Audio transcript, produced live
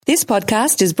This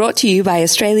podcast is brought to you by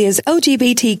Australia's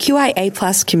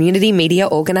LGBTQIA+ community media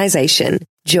organisation,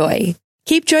 Joy.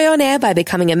 Keep Joy on air by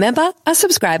becoming a member, a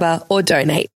subscriber, or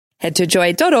donate. Head to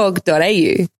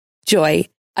joy.org.au. Joy,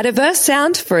 a diverse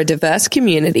sound for a diverse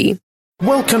community.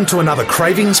 Welcome to another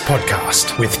Cravings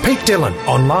podcast with Pete Dillon,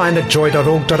 online at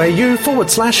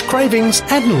joy.org.au/cravings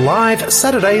and live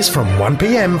Saturdays from 1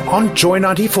 p.m. on Joy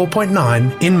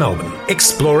 94.9 in Melbourne.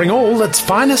 Exploring all that's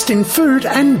finest in food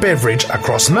and beverage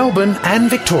across Melbourne and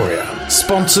Victoria.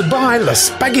 Sponsored by La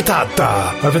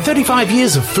Spaghettata. Over 35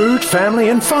 years of food, family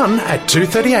and fun at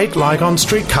 238 Lygon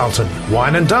Street, Carlton.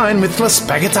 Wine and dine with La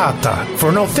Spaghettata for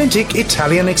an authentic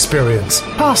Italian experience.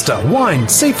 Pasta, wine,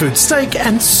 seafood, steak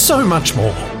and so much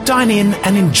more. Dine in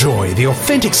and enjoy the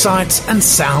authentic sights and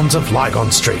sounds of Lygon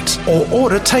Street. Or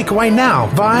order takeaway now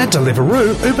via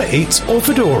Deliveroo, Uber Eats or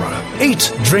Foodora.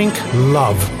 Eat, drink,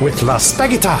 love with La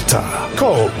Spaghettata.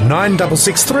 Call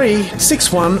 9663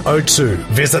 6102.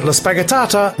 Visit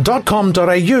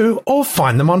laspaghettata.com.au or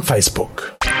find them on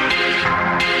Facebook.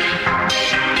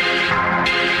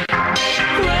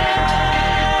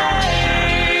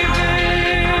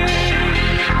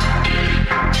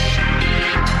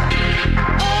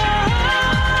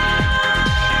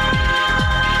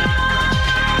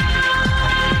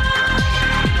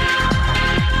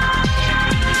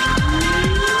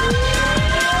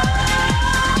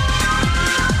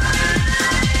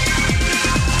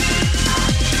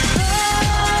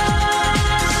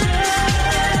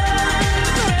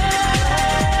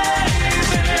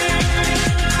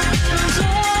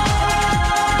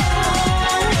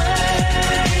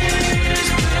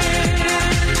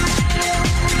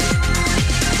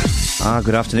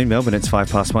 Good afternoon, Melbourne. It's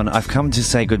 1:05. I've come to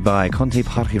say goodbye. Conte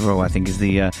partirò, I think, is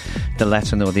the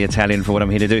Latin or the Italian for what I'm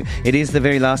here to do. It is the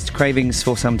very last Cravings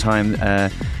for some time.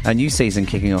 A new season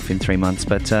kicking off in 3 months.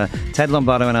 But Tad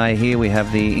Lombardo and I are here. We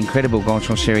have the incredible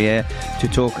Gontran Cherrier to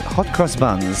talk hot cross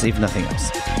buns, if nothing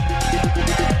else.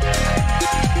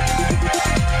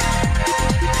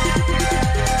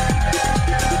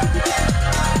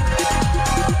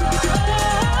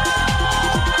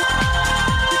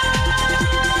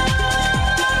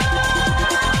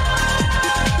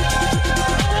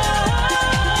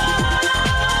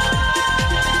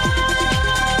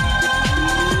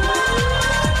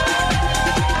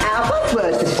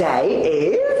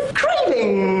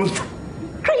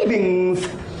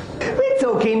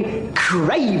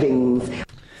 Cravings.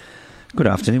 Good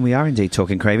afternoon. We are indeed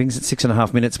talking cravings. It's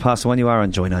 6.5 minutes past 1. You are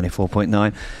on Joy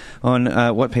 94.9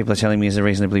 on what people are telling me is a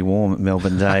reasonably warm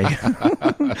Melbourne day.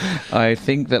 I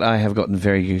think that I have gotten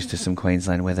very used to some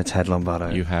Queensland weather, Tad Lombardo.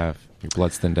 You have. Your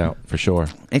blood's thinned out, for sure.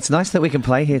 It's nice that we can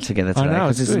play here together today,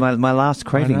 because this is my last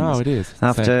cravings. I know, it is.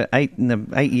 After 8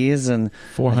 years and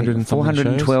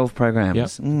 412 programs. Yep.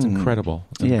 It's incredible.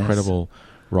 It's an incredible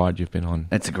ride you've been on.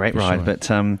 It's a great ride, but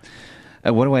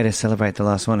what a way to celebrate the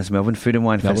last one. It's Melbourne Food and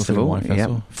Wine Festival. Food and Wine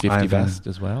Festival. 50 Best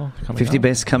as well. 50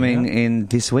 Best coming in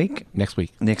this week? Next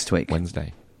week.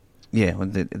 Wednesday. Yeah.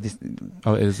 Well, it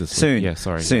is this soon. Week. Yeah,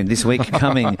 sorry. Soon. This week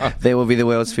coming, there will be the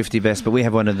world's 50 best. But we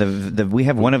have one of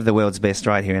the world's best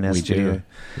right here in our studio.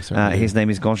 His name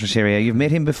is Gontran Cherrier. You've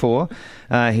met him before.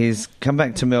 He's come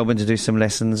back to Melbourne to do some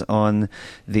lessons on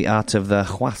the art of the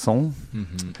croissant.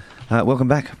 Mm-hmm. Welcome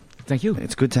back. Thank you.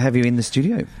 It's good to have you in the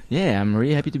studio. Yeah, I'm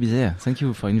really happy to be there. Thank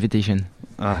you for the invitation.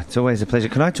 It's always a pleasure.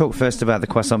 Can I talk first about the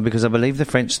croissant? Because I believe the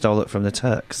French stole it from the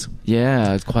Turks.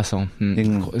 Yeah, croissant.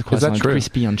 Croissant,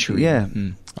 crispy and chewy. Yeah.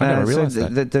 I never realised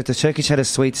that. The Turkish had a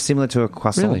sweet similar to a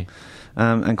croissant. Really?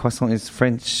 And croissant is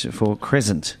French for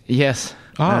crescent. Yes.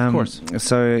 Of course.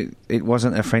 So it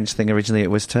wasn't a French thing originally, it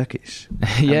was Turkish.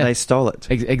 Yeah. And they stole it.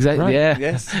 Exactly. Right? Yeah.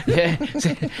 Yes. Yeah.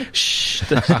 Shh.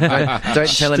 Don't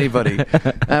tell anybody.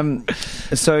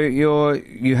 So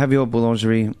you have your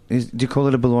boulangerie. Do you call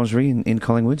it a boulangerie in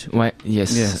Collingwood? Ouais,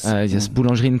 yes. Yes.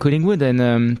 Boulangerie in Collingwood,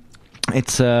 and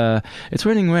it's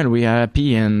running well. We are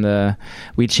happy, and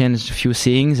we changed a few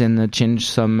things and changed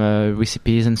some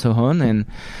recipes and so on. And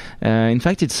in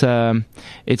fact, it's a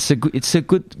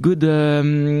good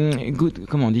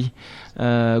comment on dit,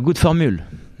 good formule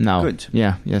now. Good.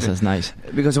 Yeah. Yes, that's nice.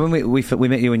 Because when we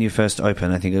met you when you first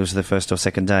opened, I think it was the first or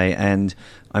second day, and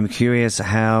I'm curious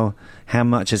how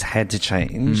much has had to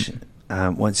change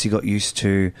once you got used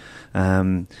to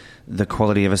the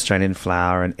quality of Australian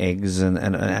flour and eggs and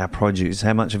our produce.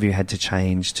 How much have you had to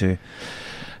change to?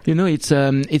 You know, I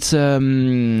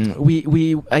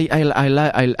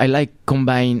like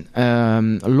combine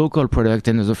local product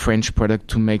and the French product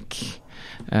to make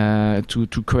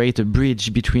to create a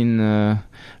bridge between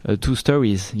two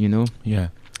stories. You know. Yeah.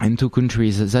 in 2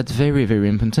 countries. That's very, very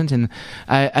important. And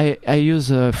I use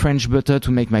French butter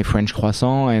to make my French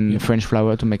croissant and French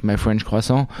flour to make my French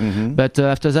croissant. Mm-hmm. But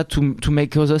after that, to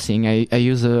make other things, I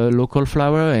use local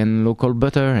flour and local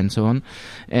butter and so on.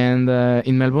 And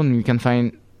in Melbourne, you can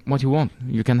find what you want.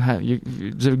 You can have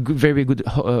very good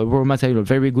raw material,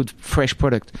 very good fresh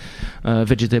product,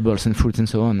 vegetables and fruits and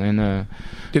so on. And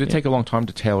did it take a long time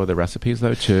to tailor the recipes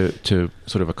though to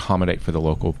sort of accommodate for the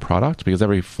local product? Because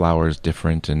every flour is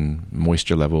different and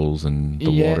moisture levels and the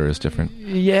water is different.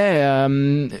 Yeah,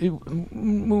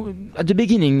 at the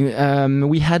beginning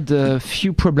we had a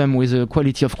few problems with the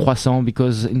quality of croissant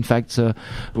because in fact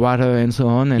water and so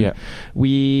on, and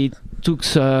we took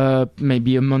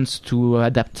maybe a month to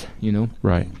adapt,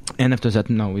 Right. And after that,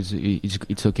 no, it's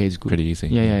okay, it's good. Pretty easy.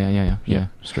 Yeah.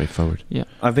 Straightforward. Yeah.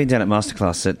 I've been down at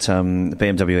Masterclass at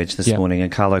BMWH this morning,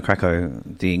 and Carlo Cracco,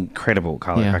 the incredible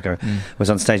Carlo Cracco, was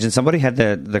on stage, and somebody had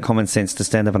the common sense to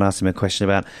stand up and ask him a question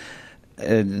about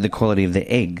the quality of the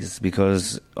eggs,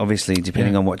 because obviously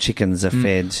depending on what chickens are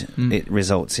fed, it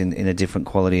results in a different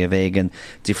quality of egg and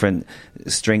different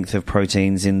strength of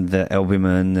proteins in the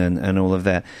albumin and all of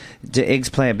that. Do eggs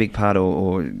play a big part,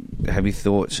 or have you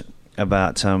thought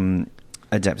about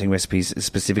adapting recipes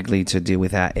specifically to deal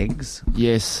with our eggs?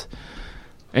 Yes.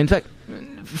 In fact,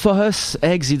 for us,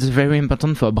 eggs is very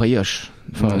important for brioche,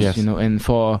 for us, and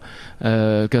for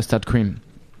custard cream.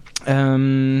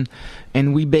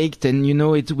 And we baked, and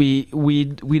we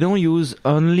don't use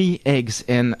only eggs,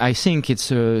 and I think it's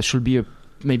should be a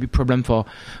maybe problem for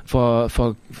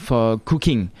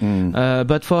cooking.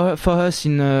 But for us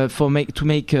to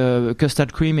make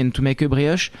custard cream and to make a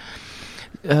brioche,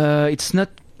 it's not.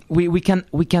 We can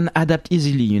adapt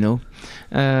easily,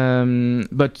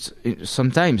 but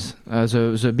sometimes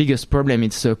the biggest problem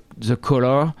is the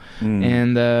color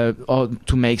and or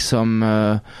to make some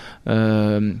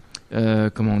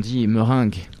comment on dit,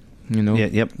 meringue,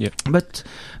 Yep. But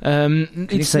can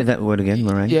you say that word again,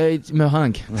 meringue? Yeah, it's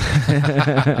meringue.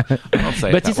 I'll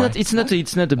say but it it's not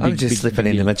a big. I'm just slipping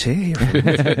into my chair.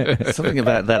 Something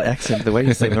about that accent, the way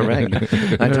you say meringue.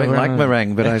 I don't like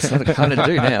meringue, but I sort of kind of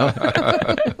do now.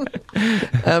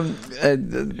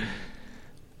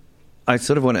 I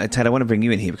sort of want to, Ted, I want to bring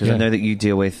you in here because I know that you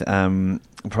deal with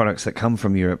products that come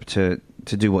from Europe to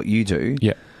do what you do.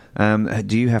 Yeah.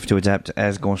 Do you have to adapt,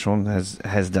 as Gonchon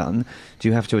has done? Do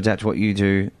you have to adapt what you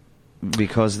do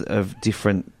because of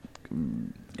different,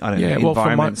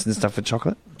 environments and stuff for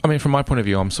chocolate? I mean, from my point of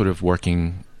view, I'm sort of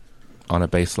working on a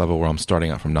base level where I'm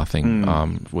starting out from nothing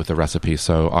with a recipe.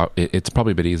 So it's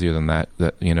probably a bit easier than that,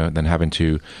 than having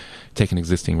to take an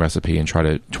existing recipe and try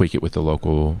to tweak it with the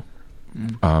local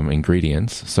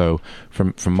ingredients. So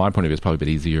from my point of view, it's probably a bit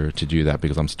easier to do that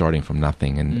because I'm starting from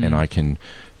nothing and I can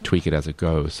tweak it as it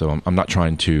goes. So I'm not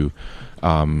trying to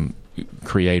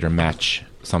create or match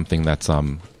something that's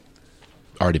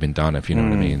already been done, if you know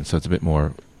what I mean. So it's a bit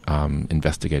more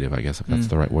investigative, I guess, if that's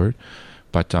the right word.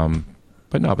 But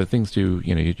things do,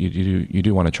 you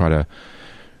do want to try to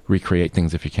recreate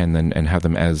things if you can, and have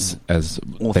them as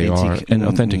authentic. They are and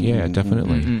authentic. Yeah,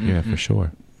 definitely. For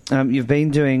sure. You've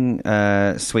been doing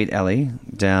Sweet Alley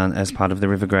down as part of the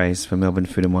River Grays for Melbourne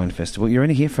Food and Wine Festival. You're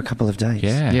only here for a couple of days.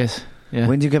 Yeah. Yes. Yeah.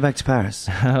 When do you go back to Paris?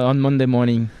 On Monday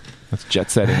morning. That's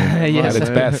jet setting at its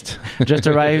best. Just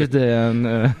arrived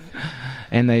and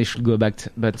I should go back.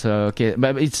 But okay,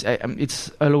 but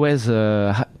it's always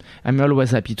I'm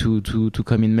always happy to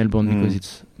come in Melbourne because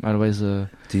it's always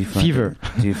fever.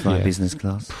 Do you fly business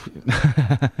class?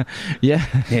 Yeah,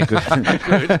 good.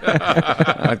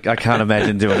 I can't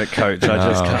imagine doing it coach.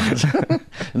 I just can't.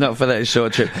 Not for that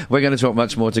short trip. We're going to talk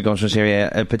much more to Gonchon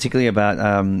Cherrier, particularly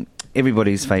about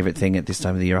everybody's favourite thing at this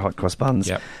time of the year, hot cross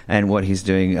buns, and what he's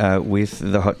doing with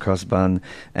the hot cross bun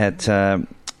at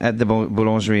the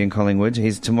Boulangerie in Collingwood.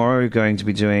 He's tomorrow going to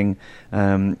be doing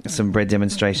some bread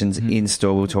demonstrations in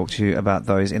store. We'll talk to you about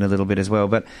those in a little bit as well.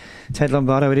 But Ted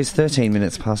Lombardo, it is 13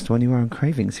 minutes past 1. You are on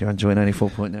Cravings here on Joy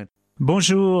 94.9.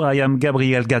 Bonjour, I am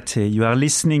Gabriel Gatte. You are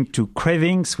listening to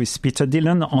Cravings with Peter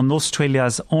Dillon on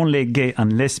Australia's only gay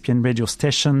and lesbian radio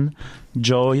station,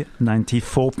 Joy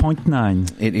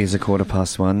 94.9. It is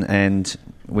 1:15, and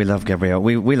we love Gabriel.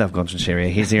 We love Gonchon Cherrier.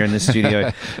 He's here in the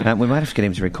studio. We might have to get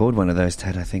him to record one of those,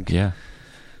 Ted, I think. Yeah.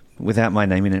 Without my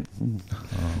name in it.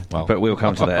 Well. But we'll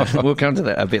come to that. We'll come to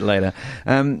that a bit later.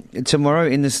 Tomorrow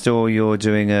in the store, you're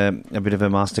doing a bit of a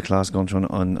masterclass, Gonchon,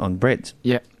 on bread.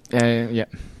 Yeah.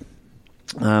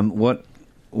 What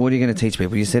are you going to teach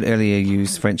people? You said earlier you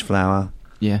use French flour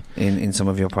in some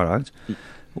of your product.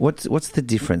 What's the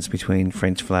difference between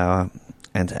French flour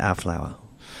and our flour?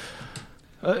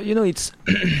 It's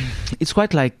it's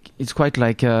quite like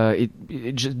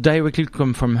it just directly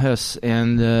come from us,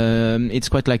 and it's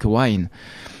quite like a wine.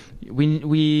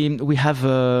 We have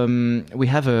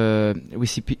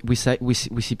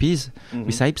recipes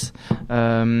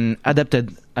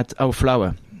adapted at our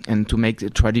flour, and to make the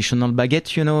traditional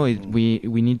baguette,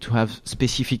 we need to have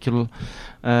specific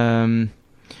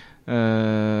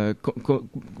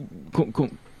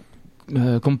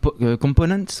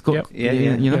components,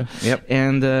 Yep.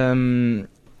 and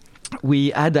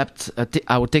we adapt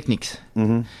our techniques.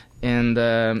 And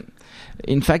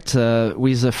in fact,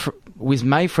 with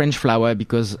my French flour,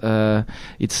 because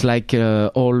it's like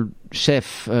all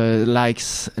chef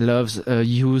loves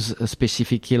use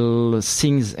specific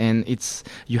things, and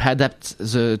you adapt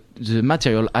the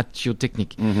material at your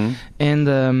technique. And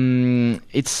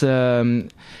it's the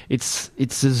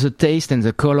taste and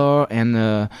the color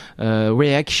and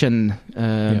reaction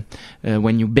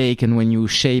when you bake and when you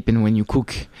shape and when you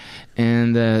cook,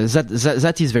 and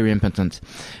that is very important.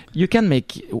 You can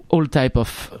make all type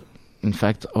of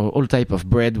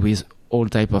bread with all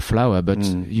type of flour, but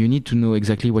you need to know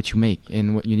exactly what you make,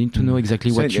 and you need to know exactly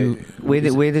what you...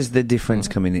 Where does the difference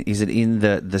come in? Is it in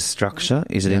the structure?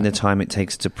 Is it in the time it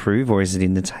takes to prove, or is it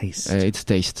in the taste? It's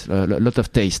taste, a lot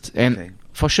of taste. And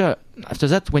for sure, after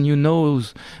that, when you know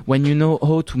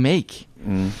how to make,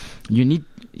 you need...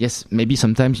 Yes, maybe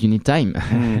sometimes you need time,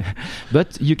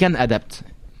 but you can adapt.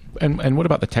 And what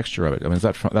about the texture of it? I mean,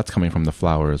 that's coming from the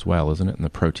flour as well, isn't it? And the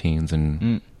proteins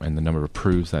and the number of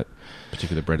proofs that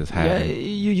particular bread has had. Yeah,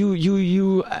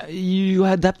 you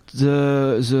adapt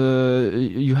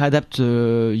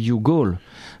your goal.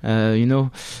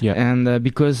 And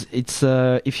because it's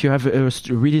if you have a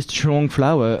really strong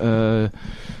flour,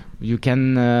 you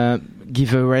can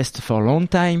give a rest for a long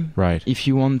time. Right. If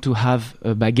you want to have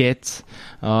a baguette,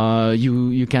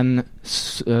 you can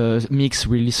mix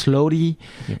really slowly,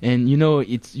 and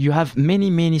you have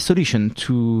many solutions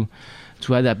to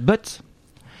adapt. But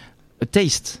a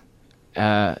taste,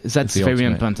 that's very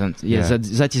important. Yes,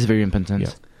 that is very important.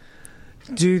 Yeah.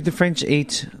 Do the French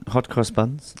eat hot cross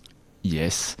buns?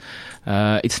 Yes.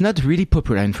 It's not really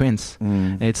popular in France.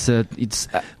 It's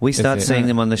we start seeing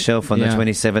them on the shelf on the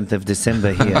 27th of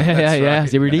December here.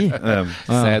 They really.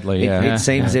 Sadly, it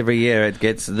seems every year it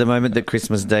gets, the moment that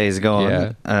Christmas Day is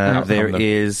gone, there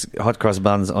is hot cross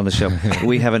buns on the shelf.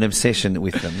 We have an obsession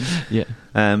with them.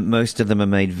 Most of them are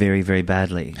made very, very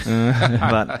badly,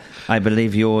 but I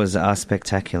believe yours are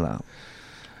spectacular.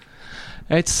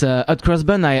 It's hot cross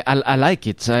bun. I like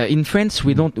it. In France,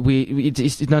 we don't.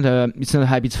 It's not a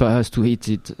habit for us to eat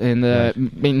it. And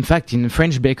in fact, in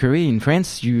French bakery in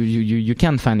France, you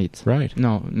can't find it. Right.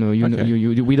 No.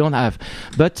 We don't have.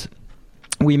 But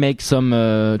we make some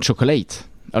chocolate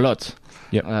a lot.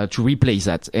 To replace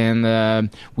that, and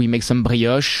we make some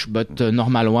brioche, but a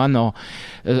normal one or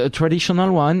a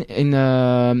traditional one in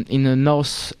the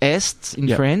northeast in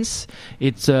France.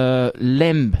 It's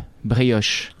lamb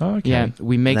brioche. Oh, okay. Yeah,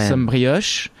 we make some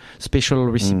brioche, special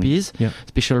recipes,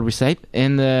 special recipe,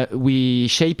 and we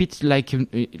shape it like in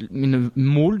a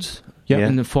mold.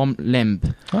 In the form lamb.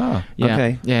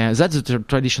 Okay. Yeah, that's the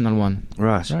traditional one.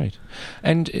 Right.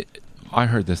 And I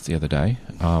heard this the other day.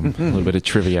 A little bit of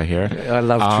trivia here. I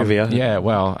love trivia. Yeah,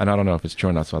 well, and I don't know if it's true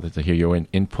or not, so I'd like to hear your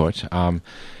input. A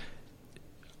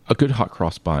good hot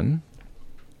cross bun,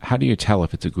 how do you tell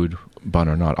if it's a good bun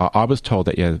or not? I was told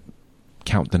that you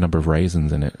count the number of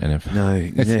raisins in it. And if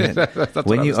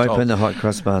when you open the hot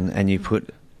cross bun and you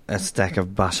put a stack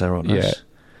of butter on it,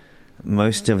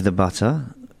 most of the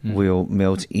butter will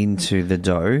melt into the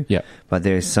dough, but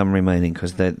there is some remaining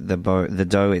because the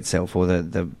dough itself, or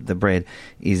the bread,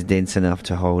 is dense enough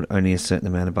to hold only a certain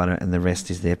amount of butter, and the rest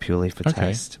is there purely for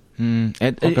taste. I'll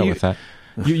go with that.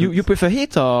 You prefer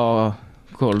heat or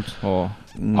cold or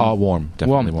warm?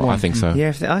 Definitely warm. I think so.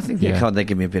 Yeah, I think they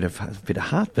give me a bit of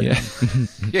heartburn. I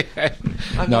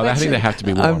think they have to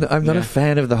be warm. I'm not a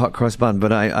fan of the hot cross bun,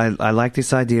 but I like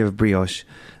this idea of brioche.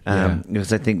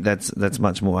 Because I think that's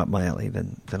much more up my alley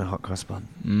than a hot cross bun.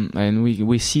 And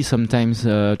we see sometimes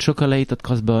chocolate hot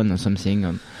cross bun or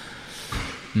something.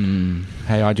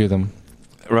 Hey, I do them.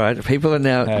 Right, people are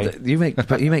now. Hey. You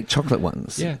make chocolate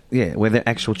ones. Yeah, where they're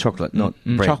actual chocolate, not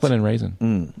bread. Chocolate and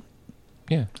raisin.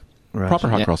 Yeah. Right. Proper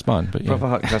hot cross bun, but proper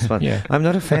hot cross bun. I'm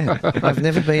not a fan. I've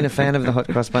never been a fan of the hot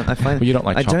cross bun. I find you don't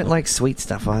like chocolate. I don't like sweet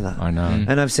stuff either. I know.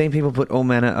 And I've seen people put all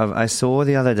manner of. I saw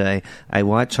the other day a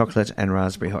white chocolate and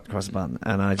raspberry hot cross bun,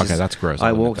 and I just that's gross.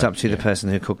 I walked up to the person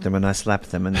who cooked them and I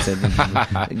slapped them and said,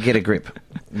 "Get a grip,"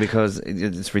 because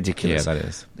it's ridiculous. Yeah, that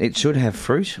is. It should have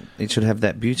fruit. It should have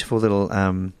that beautiful little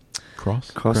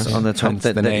Cross on the top Hence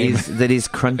the that name. is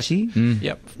crunchy,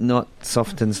 Yep. not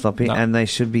soft and sloppy, No. and they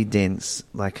should be dense,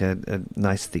 like a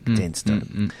nice thick dense dough.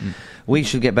 Mm. We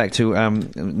should get back to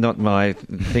not my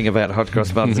thing about hot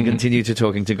cross buns and continue to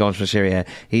talking to Gontran Cherrier.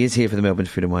 He is here for the Melbourne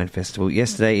Food and Wine Festival.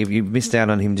 Yesterday, if you missed out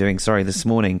on him this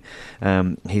morning,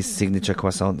 his signature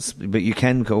croissants, but you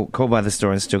can call by the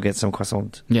store and still get some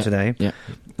croissant today. Yeah.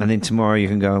 And then tomorrow you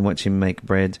can go and watch him make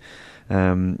bread.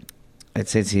 It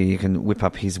says here you can whip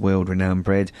up his world-renowned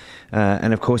bread.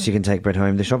 And, of course, you can take bread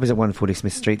home. The shop is at 140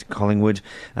 Smith Street, Collingwood.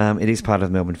 It is part of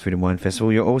the Melbourne Food and Wine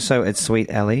Festival. You're also at Sweet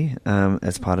Alley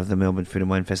as part of the Melbourne Food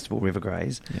and Wine Festival, River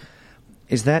Grays.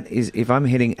 Yeah. If I'm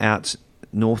heading out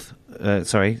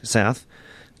south,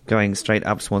 going straight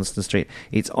up Swanston Street,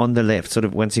 it's on the left, sort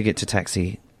of once you get to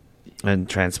taxi and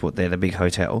transport there, the big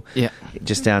hotel. Yeah.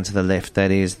 Just down to the left,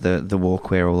 that is the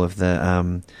walk where all of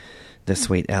the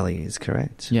Sweet Alley is,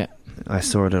 correct? Yeah. I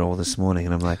saw it all this morning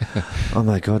and I'm like, oh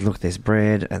my God, look, there's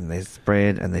bread and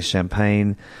there's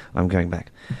champagne. I'm going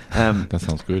back. That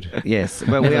sounds good. Yes.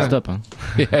 Well, we are, stop, huh?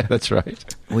 Yeah, that's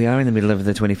right. We are in the middle of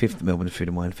the 25th Melbourne Food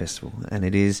and Wine Festival, and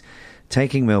it is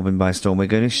taking Melbourne by storm. We're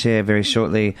going to share very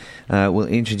shortly, we'll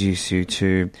introduce you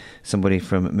to somebody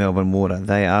from Melbourne Water.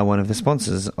 They are one of the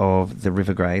sponsors of the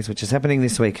River Grays, which is happening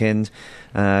this weekend,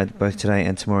 both today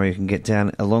and tomorrow. You can get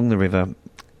down along the river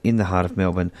in the heart of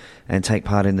Melbourne and take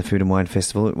part in the Food and Wine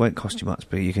Festival. It won't cost you much,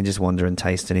 but you can just wander and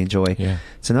taste and enjoy. Yeah.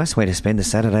 It's a nice way to spend a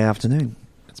Saturday afternoon.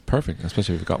 It's perfect,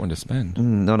 especially if you've got one to spend.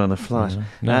 Not on a flight.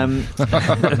 No.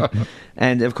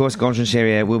 And, of course, Gontran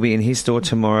Cherrier will be in his store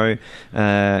tomorrow.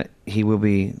 He will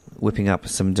be whipping up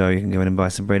some dough. You can go in and buy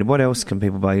some bread. What else can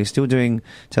people buy? You're still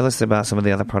tell us about some of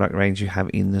the other product range you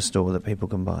have in the store that people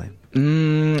can buy.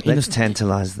 Let's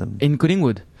tantalise them. In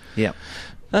Collingwood? Yeah.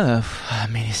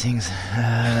 Many things.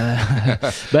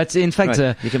 But in fact...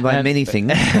 Right. You can buy many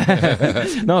things.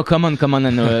 No, come on.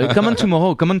 And, come on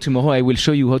tomorrow. I will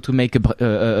show you how to make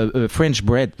a French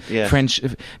bread. Yeah.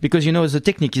 Because, the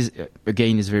technique is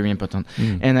very important.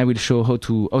 And I will show how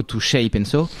to shape and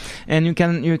so. And you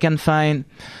can find...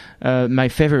 my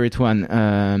favorite one,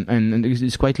 and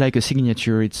it's quite like a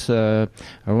signature. It's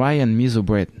rye and miso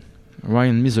bread. Rye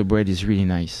and miso bread is really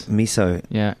nice. Miso.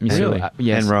 Yeah, miso. Really?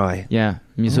 Yes. And rye. Yeah,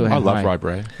 miso and I love rye. rye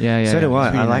bread. Yeah. So do I.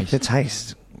 It's really I like nice. the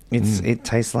taste. It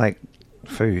tastes like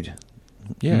food.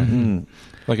 Yeah.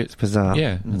 Like It's bizarre.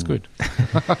 Yeah, it's good.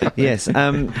 Yes.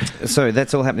 So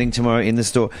that's all happening tomorrow in the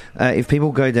store. If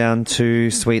people go down to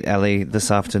Sweet Alley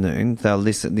this afternoon, they'll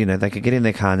listen. They could get in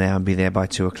their car now and be there by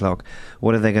 2:00.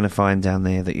 What are they going to find down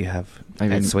there that you have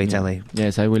at Sweet Alley?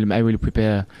 Yes, I will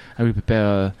prepare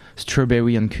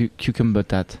strawberry and cucumber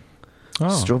tart. Oh.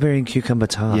 Strawberry and cucumber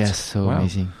tart. Yes, so Wow.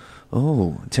 amazing.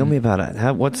 Oh, tell me about it.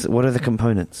 What are the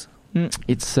components?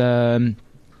 It's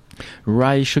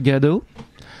rye sugar dough,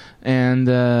 and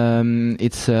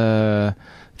it's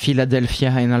Philadelphia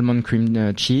and almond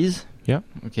cream cheese. Yeah.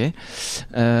 Okay.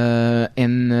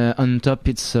 And on top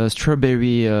it's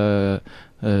strawberry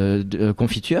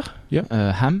confiture.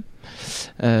 Yeah. Ham.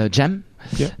 Jam.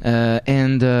 Yeah.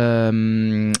 And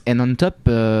on top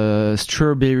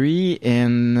strawberry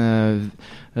and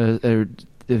a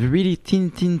really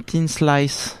thin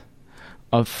slice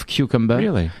of cucumber.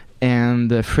 Really?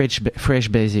 And fresh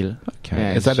basil. Okay.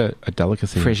 Yeah, Is that a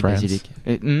delicacy in fresh France? basilic?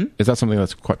 Is that something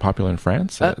that's quite popular in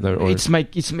France? It's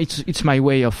my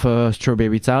way of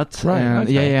strawberry tart. Right, And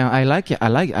okay. Yeah. I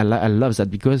love that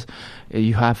because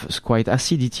you have quite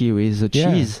acidity with the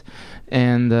cheese,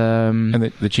 and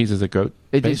the cheese is a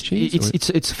goat-based cheese?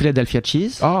 It's Philadelphia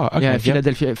cheese. Oh, okay. Yeah, Yep.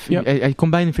 Philadelphia. Yep. I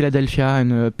combine Philadelphia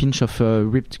and a pinch of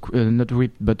not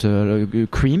whipped, but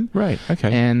cream. Right.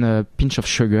 Okay. And a pinch of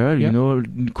sugar.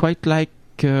 Yep. Quite like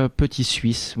Petit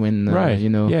Suisse when right.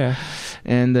 Yeah.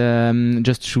 And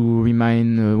just to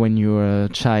remind when you're a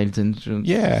child and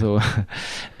Yeah. so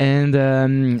and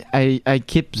I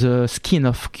keep the skin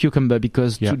of cucumber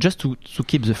because to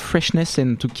keep the freshness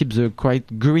and to keep the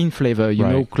quite green flavor,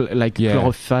 like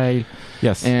chlorophyll.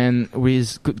 Yes. And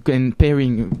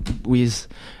pairing with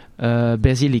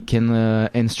basilic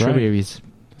and strawberries. Right.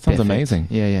 Sounds Perfect. amazing.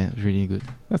 Yeah, really good.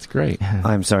 That's great.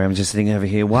 I'm sorry, I'm just sitting over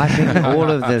here wiping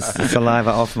all of this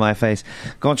saliva off my face.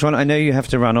 Gontran, I know you have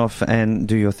to run off and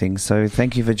do your thing, so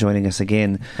thank you for joining us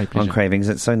again on Cravings.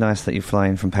 It's so nice that you fly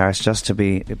in from Paris just to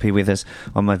be with us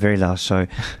on my very last show.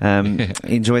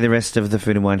 Enjoy the rest of the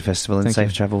Food and Wine Festival and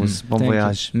safe travels. Bon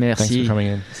voyage. Merci. Thanks for coming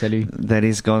in. Salut. That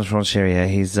is Gontran Cherrier.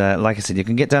 He's, like I said, you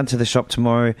can get down to the shop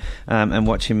tomorrow and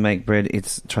watch him make bread.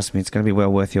 Trust me, it's going to be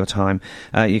well worth your time.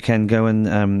 You can go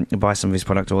and buy some of his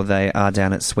product, or they are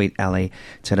down at Sweet Alley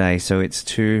today. So it's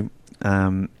 2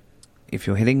 if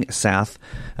you're heading south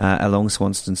along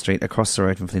Swanston Street, across the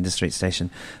road from Flinders Street Station,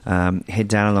 head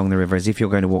down along the river as if you're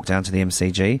going to walk down to the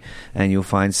MCG, and you'll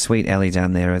find Sweet Alley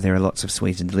down there. There are lots of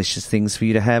sweet and delicious things for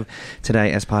you to have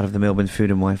today as part of the Melbourne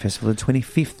Food and Wine Festival, the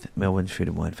 25th Melbourne Food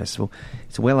and Wine Festival.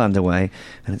 It's well underway,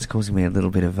 and it's causing me a little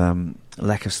bit of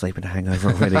lack of sleep and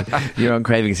hangover already. You're on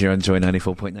Cravings here on Joy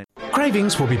 94.9.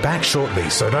 Cravings will be back shortly,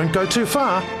 so don't go too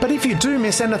far. But if you do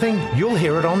miss anything, you'll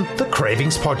hear it on the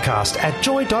Cravings podcast at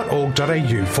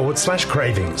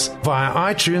joy.org.au/cravings, via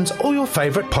iTunes or your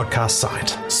favourite podcast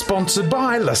site. Sponsored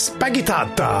by La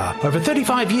Spaghettata. Over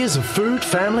 35 years of food,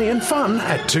 family and fun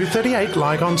at 238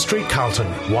 Lygon Street, Carlton.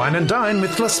 Wine and dine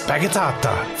with La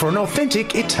Spaghettata for an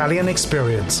authentic Italian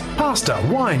experience. Pasta,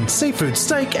 wine, seafood,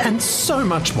 steak and so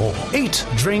much more. Eat,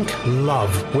 drink,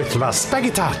 love with La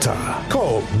Spaghettata.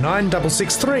 Call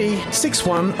 9663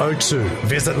 6102.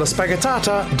 Visit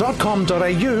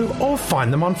laspaghettata.com.au or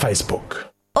find them on Facebook.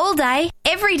 All day,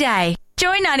 every day.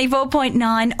 Joy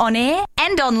 94.9 on air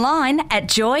and online at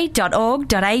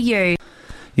joy.org.au.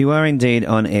 You are indeed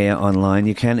on air online.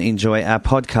 You can enjoy our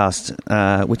podcast,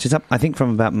 which is up, I think,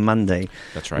 from about Monday.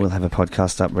 That's right. We'll have a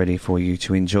podcast up ready for you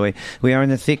to enjoy. We are in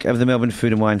the thick of the Melbourne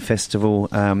Food and Wine Festival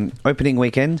opening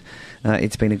weekend.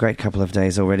 It's been a great couple of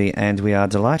days already, and we are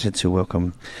delighted to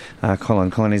welcome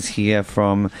Colin. Colin is here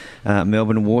from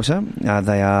Melbourne Water.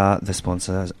 They are the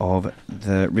sponsors of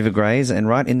the River Greys, and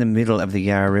right in the middle of the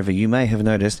Yarra River, you may have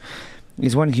noticed,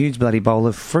 is one huge bloody bowl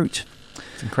of fruit.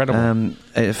 Incredible.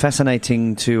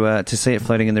 Fascinating to see it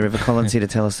floating in the river. Colin's here to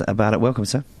tell us about it. Welcome,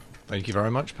 sir. Thank you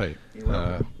very much, Pete.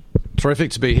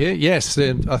 Terrific to be here. Yes,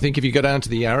 I think if you go down to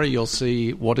the Yarra, you'll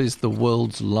see what is the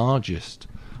world's largest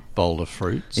bowl of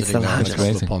fruit. It's the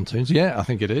largest. The pontoons. Yeah, I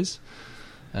think it is.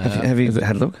 Have you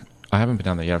had a look? I haven't been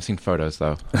down there yet. I've seen photos,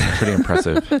 though. It's pretty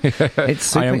impressive. It's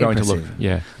super I am going impressive. to look.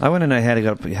 Yeah. I want to know how you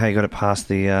got it past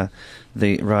the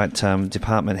right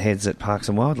department heads at Parks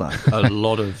and Wildlife. A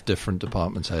lot of different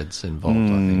department heads involved,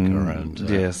 I think, around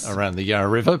the Yarra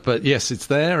River. But yes, it's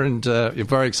there, and you're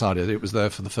very excited. It was there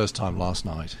for the first time last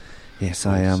night. Yes,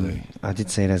 I did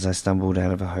see it as I stumbled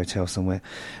out of a hotel somewhere.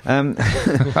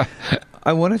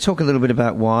 I want to talk a little bit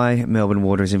about why Melbourne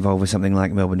Water is involved with something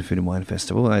like Melbourne Food and Wine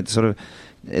Festival.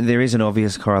 There is an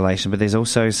obvious correlation, but there's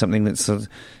also something that's sort of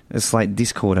a slight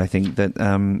discord, I think,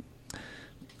 that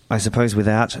I suppose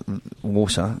without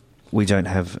water, we don't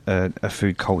have a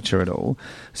food culture at all.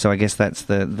 So I guess that's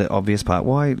the obvious part.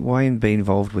 Why be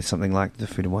involved with something like the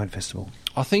Food and Wine Festival?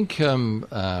 I think, and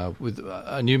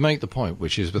you make the point,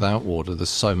 which is without water, there's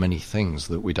so many things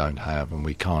that we don't have and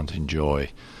we can't enjoy.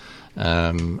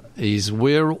 Is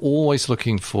we're always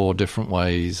looking for different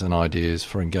ways and ideas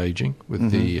for engaging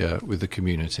with the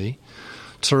community,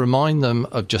 to remind them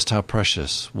of just how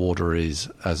precious water is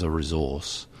as a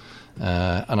resource.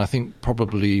 And I think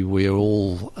probably we're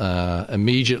all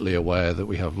immediately aware that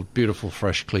we have beautiful,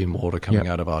 fresh, clean water coming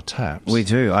out of our taps. We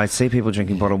do. I see people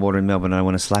drinking bottled water in Melbourne and I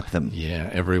want to slap them. Yeah,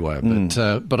 everywhere.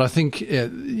 But I think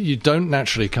you don't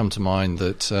naturally come to mind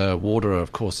that water,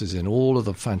 of course, is in all of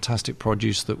the fantastic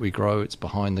produce that we grow. It's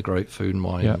behind the great food and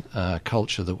wine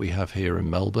culture that we have here in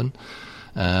Melbourne.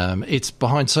 It's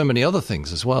behind so many other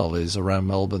things as well, is around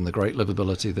Melbourne, the great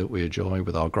livability that we enjoy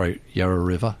with our great Yarra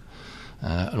River.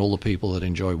 And all the people that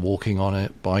enjoy walking on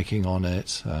it, biking on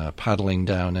it, paddling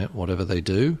down it, whatever they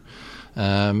do.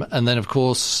 And then, of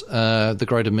course, the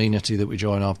great amenity that we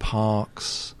enjoy in our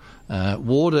parks.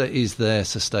 Water is there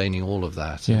sustaining all of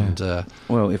that. Yeah. And,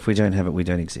 well, if we don't have it, we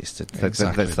don't exist. That's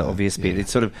the obvious bit. Yeah.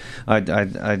 It's sort of...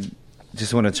 I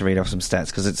just wanted to read off some stats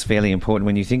because it's fairly important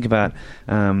when you think about...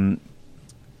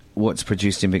 what's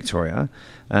produced in Victoria.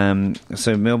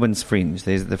 So Melbourne's Fringe,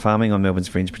 there's the farming on Melbourne's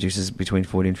Fringe produces between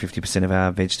 40 and 50% of our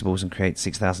vegetables and creates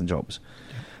 6,000 jobs.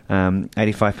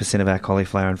 85% of our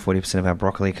cauliflower and 40% of our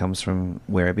broccoli comes from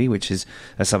Werribee, which is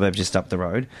a suburb just up the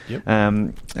road.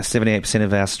 78%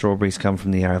 of our strawberries come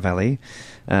from the Yarra Valley.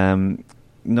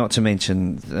 Not to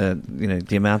mention,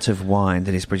 the amount of wine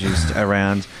that is produced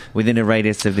around within a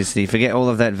radius of this city. Forget all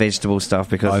of that vegetable stuff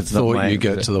because I it's not thought you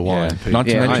get to the wine. Pete. Not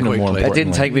to mention more importantly. It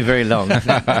didn't take me very long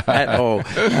at all.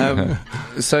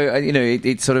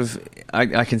 It's sort of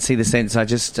I can see the sense. I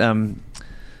just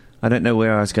I don't know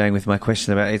where I was going with my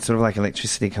question about it's sort of like an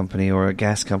electricity company or a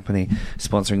gas company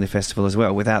sponsoring the festival as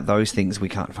well. Without those things, we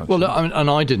can't function. Well,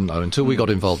 and I didn't know until we got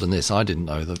involved in this. I didn't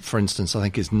know that, for instance, I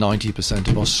think it's 90%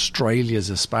 of Australia's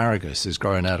asparagus is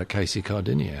grown out of Casey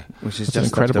Cardinia, which is just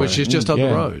incredible. Which is just up the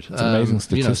road. It's amazing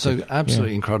statistic. So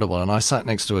absolutely incredible. And I sat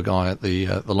next to a guy at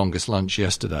the longest lunch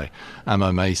yesterday,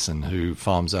 Amo Mason, who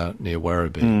farms out near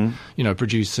Werribee.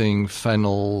 Producing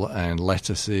fennel and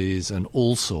lettuces and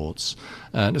all sorts.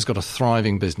 And it's got got a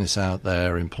thriving business out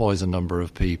there, employs a number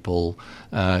of people.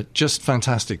 Just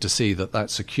fantastic to see that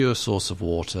secure source of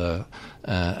water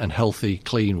and healthy,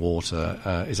 clean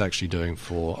water is actually doing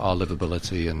for our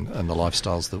livability and the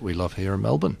lifestyles that we love here in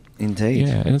Melbourne. Indeed.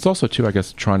 Yeah, and it's also, too, I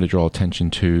guess, trying to draw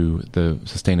attention to the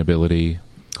sustainability,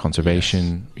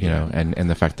 conservation, you know, and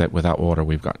the fact that without water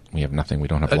we have nothing, we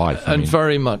don't have life. And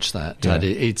very much that, Ted.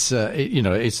 It's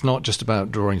it's not just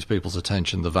about drawing to people's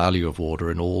attention the value of water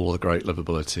and all the great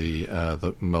livability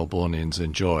that Melbournians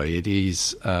enjoy. It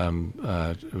is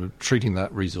treating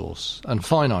that resource and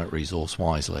finite resource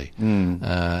wisely,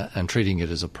 and treating it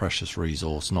as a precious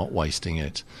resource, not wasting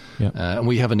it. And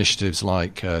we have initiatives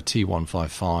like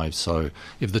T155. So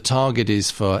if the target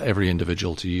is for every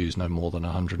individual to use no more than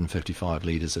 155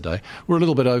 litres a day, we're a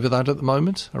little bit over that at the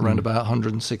moment, around about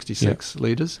 166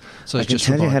 litres. So I can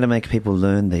tell you how to make people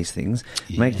learn these things.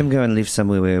 Make them go and live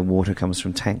somewhere where water comes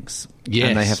from tanks. Yes.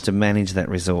 And they have to manage that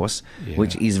resource,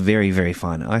 which is very, very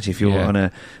finite. If you're on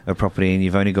a property and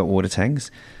you've only got water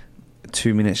tanks,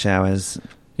 2-minute showers,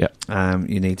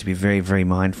 you need to be very, very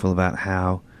mindful about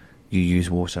how you use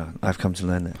water. I've come to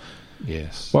learn that.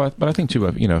 Yes. Well, but I think, too,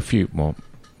 I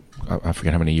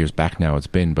forget how many years back now it's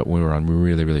been, but we were on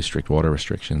really, really strict water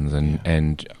restrictions.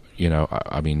 And you know,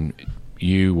 I mean,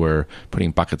 you were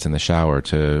putting buckets in the shower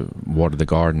to water the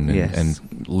garden and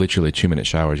literally 2-minute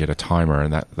showers. You had a timer,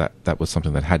 and that was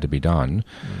something that had to be done.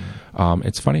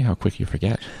 It's funny how quick you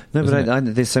forget. No,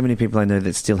 but there's so many people I know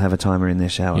that still have a timer in their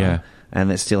shower. Yeah. And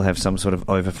that still have some sort of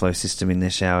overflow system in their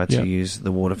shower to use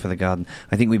the water for the garden.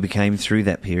 I think we became, through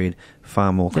that period,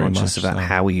 far more conscious about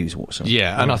how we use water.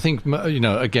 Yeah, and I think,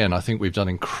 again, I think we've done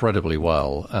incredibly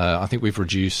well. I think we've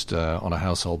reduced, on a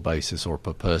household basis or a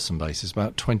per-person basis,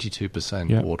 about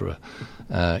 22% water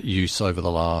use over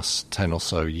the last 10 or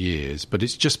so years. But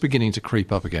it's just beginning to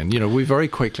creep up again. You know, we very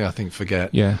quickly, I think,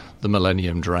 forget the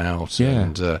Millennium Drought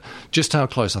and just how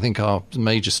close. I think our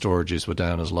major storages were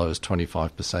down as low as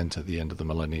 25% at the end of the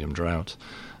Millennium Drought.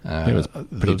 It was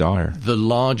pretty dire. The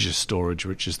largest storage,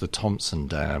 which is the Thompson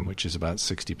Dam, which is about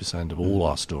 60% of all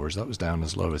our storage, that was down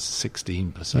as low as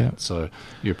 16%. Yeah. So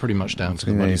you're pretty much down to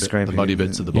the muddy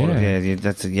bits at the bottom. Yeah,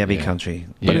 that's a yabby country.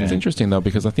 But it's interesting, though,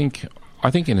 because I think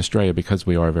in Australia, because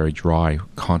we are a very dry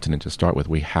continent to start with,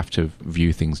 we have to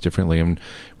view things differently. And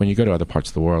when you go to other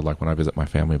parts of the world, like when I visit my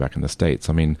family back in the States,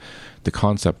 I mean, the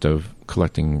concept of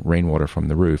collecting rainwater from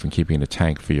the roof and keeping in a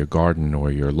tank for your garden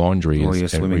or your laundry or your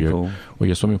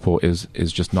swimming pool is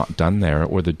just not done there.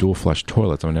 Or the dual flush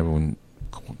toilets. I mean, everyone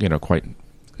quite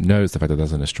knows the fact that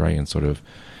that's an Australian sort of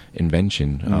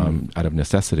invention out of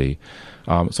necessity.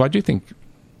 So I do think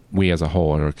we as a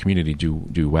whole or a community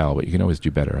do well, but you can always do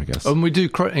better, I guess. And we do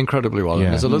incredibly well.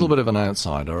 Yeah. There's a little bit of an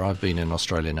outsider. I've been in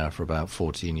Australia now for about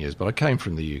 14 years, but I came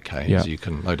from the UK, as you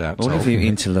can no doubt tell. All of you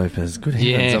interlopers, good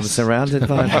heavens, I'm surrounded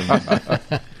by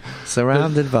them.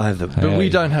 Surrounded by them. But we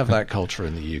don't have that culture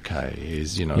in the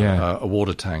UK, a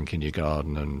water tank in your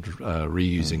garden and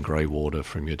reusing grey water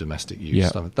from your domestic use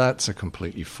stuff. That's a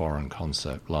completely foreign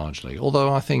concept, largely.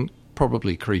 Although I think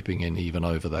probably creeping in even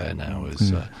over there now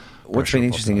is... What's been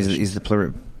interesting is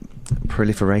the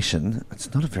proliferation.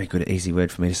 It's not a very good, easy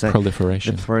word for me to say.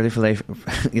 Proliferation. The proliferation.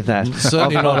 That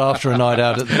certainly not after a night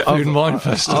out at the Food and Wine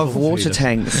Festival. Of water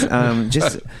tanks,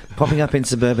 just popping up in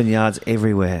suburban yards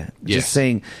everywhere. Yes. Just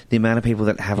seeing the amount of people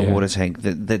that have a water tank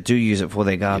that do use it for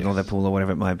their garden or their pool or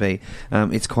whatever it might be.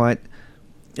 It's quite.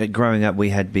 Growing up,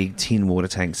 we had big tin water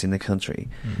tanks in the country,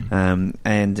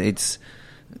 and it's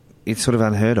sort of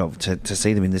unheard of to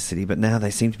see them in this city, but now they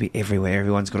seem to be everywhere.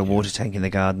 Everyone's got a water tank in the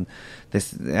garden.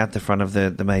 They're out the front of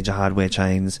the major hardware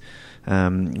chains,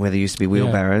 where there used to be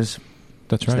wheelbarrows.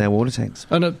 That's right. It's now water tanks.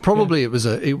 And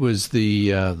it was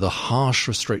the harsh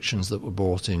restrictions that were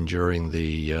brought in during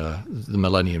the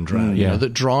Millennium Drought,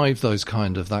 that drive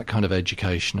that kind of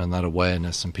education and that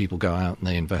awareness, and people go out and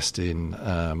they invest in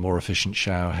more efficient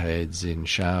shower heads, in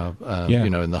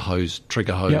in the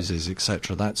trigger hoses,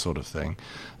 etc., that sort of thing.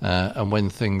 And when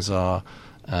things are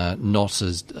not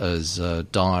as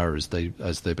dire as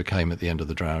they became at the end of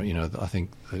the drought, I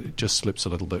think it just slips a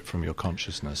little bit from your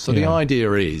consciousness. So the idea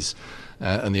is,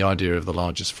 and the idea of the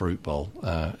largest fruit bowl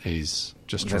is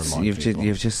just to remind people.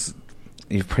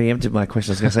 You've preempted my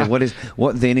question. I was going to say,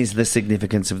 what then is the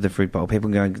significance of the fruit bowl? People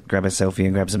go and grab a selfie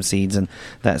and grab some seeds and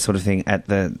that sort of thing at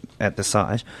the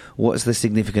site. What's the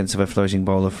significance of a floating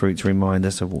bowl of fruit to remind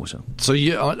us of water? So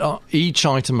each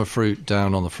item of fruit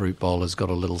down on the fruit bowl has got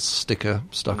a little sticker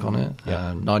stuck on it.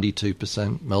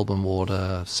 92% Melbourne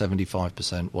water,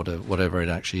 75% whatever it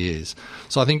actually is.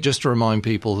 So I think just to remind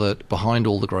people that behind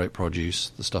all the great produce,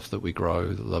 the stuff that we grow,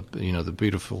 the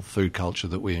beautiful food culture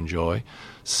that we enjoy,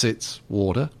 sits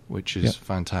water, which is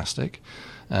fantastic.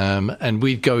 And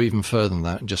we'd go even further than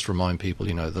that and just remind people,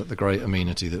 that the great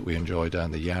amenity that we enjoy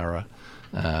down the Yarra,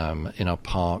 in our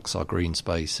parks, our green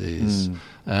spaces.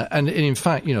 And in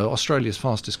fact, Australia's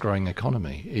fastest growing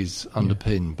economy is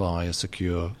underpinned by a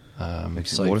secure,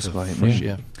 safe, water supply,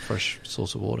 fresh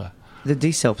source of water. The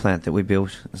desal plant that we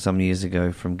built some years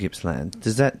ago from Gippsland,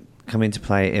 does that come into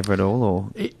play ever at all? Or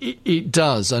It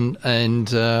does, and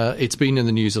it's been in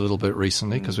the news a little bit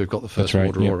recently because we've got the first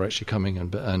water ore actually coming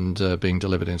and being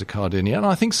delivered into Cardinia. And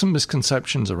I think some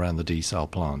misconceptions around the desal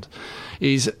plant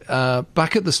is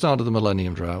back at the start of the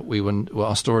Millennium Drought,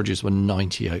 our storages were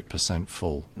 98%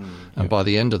 full, and by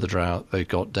the end of the drought, they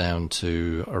got down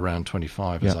to around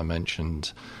 25, as I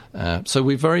mentioned. So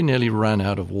we very nearly ran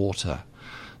out of water.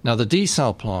 Now, the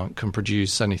desal plant can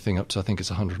produce anything up to, I think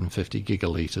it's 150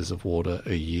 gigalitres of water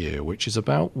a year, which is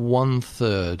about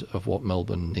 1/3 of what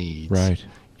Melbourne needs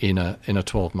in a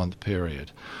 12-month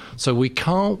period. So we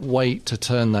can't wait to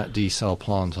turn that desal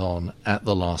plant on at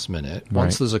the last minute.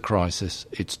 Once there's a crisis,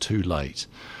 it's too late.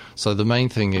 So the main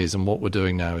thing is, and what we're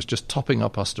doing now, is just topping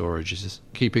up our storages,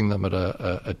 keeping them at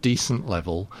a decent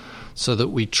level so that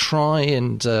we try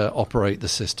and operate the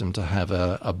system to have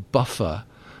a buffer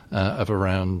of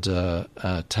around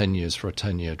 10 years for a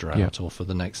 10-year drought or for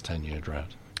the next 10-year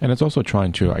drought. And it's also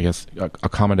trying to, I guess,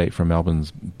 accommodate for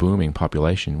Melbourne's booming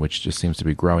population, which just seems to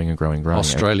be growing and growing and growing.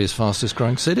 Australia's fastest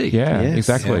growing city. Yeah,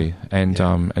 exactly. And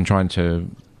trying to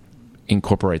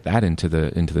incorporate that into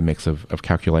the mix of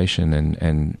calculation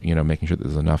and making sure that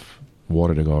there's enough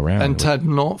water to go around. And Tad,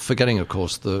 not forgetting, of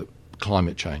course, the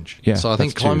climate change. Yeah, so I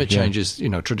think climate change is,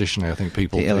 traditionally, I think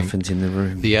people the elephant in the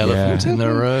room. The elephant in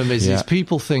the room is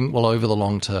people think, well, over the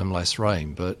long term, less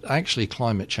rain. But actually,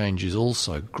 climate change is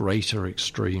also greater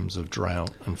extremes of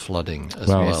drought and flooding as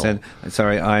well. Yes, and,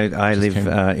 sorry, I live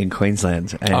in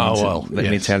Queensland. And let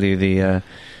me tell you, the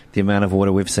amount of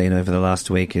water we've seen over the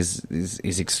last week is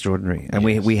extraordinary. And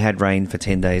we had rain for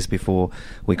 10 days before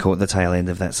we caught the tail end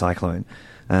of that cyclone.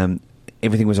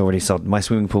 Everything was already sold. My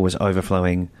swimming pool was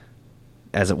overflowing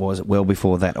as it was well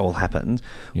before that all happened.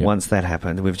 Yep. Once that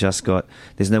happened,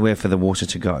 there's nowhere for the water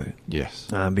to go. Yes.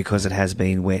 Because it has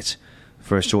been wet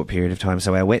for a short period of time.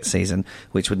 So our wet season,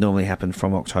 which would normally happen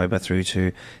from October through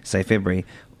to, say, February,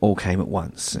 all came at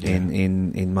once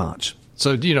in March.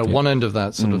 So, one end of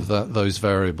that sort of those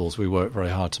variables, we work very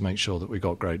hard to make sure that we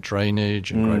got great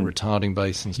drainage and great retarding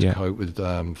basins to cope with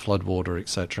floodwater,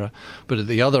 etc. But at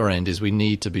the other end is we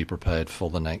need to be prepared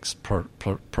for the next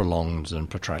prolonged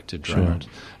and protracted drought.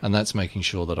 Sure. And that's making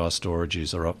sure that our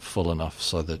storages are up full enough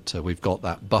so that we've got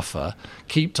that buffer.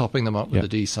 Keep topping them up with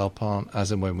the desal plant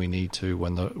as and when we need to,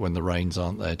 when the rains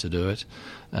aren't there to do it.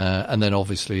 And then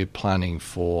obviously planning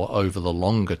for over the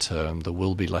longer term, there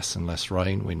will be less and less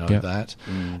rain. We know that.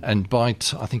 And by,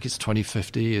 I think it's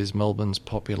 2050, Melbourne's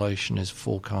population is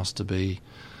forecast to be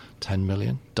 10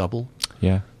 million, double.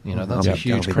 Yeah. That's a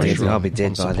huge pressure. I'll be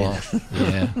dead by then.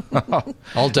 Yeah.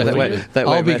 I'll definitely.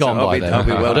 I'll be gone by then.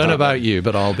 I don't know about you,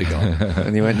 but I'll be gone.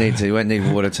 And you won't need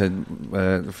water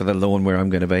for the lawn where I'm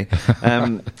going to be.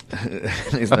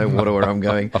 There's no water where I'm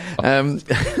going.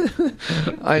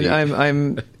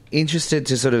 I'm interested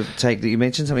to sort of take. You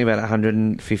mentioned something about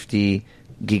 150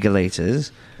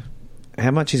 gigalitres.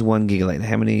 How much is 1 gigalitre?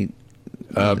 How many?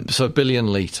 So a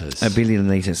billion litres. A billion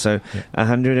litres. So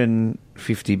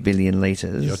 150 billion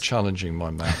litres. You're challenging my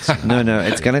maths. No,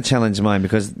 it's going to challenge mine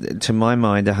because, to my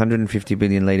mind, 150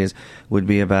 billion litres would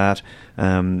be about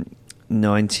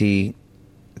 90,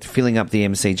 filling up the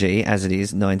MCG as it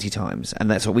is 90 times.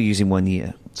 And that's what we use in 1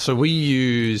 year. So we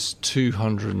use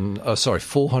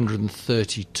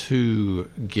 432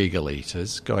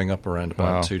 gigalitres, going up around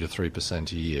about 2 to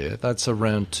 3% a year. That's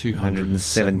around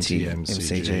 270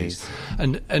 MCGs.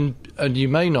 And you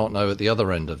may not know, at the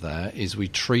other end of that is we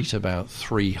treat about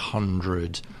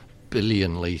 300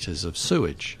 billion litres of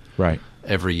sewage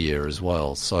every year as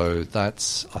well. So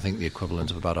that's, I think, the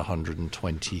equivalent of about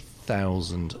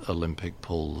 120,000 Olympic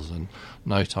pools. And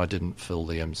note, I didn't fill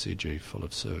the MCG full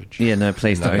of sewage. Yeah, no,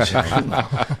 please don't.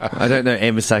 I don't know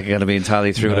MSAC are going to be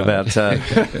entirely thrilled about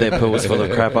their pools full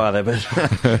of crap either, but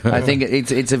I think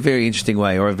it's a very interesting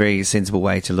way, or a very sensible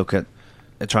way to look at,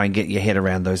 try and get your head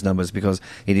around those numbers, because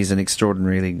it is an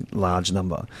extraordinarily large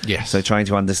number. Yes. So trying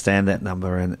to understand that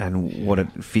number and what it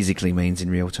physically means in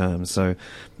real terms. So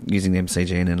using the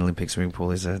MCG in an Olympic swimming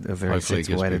pool is a very Hopefully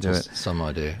sensible way to do it. Some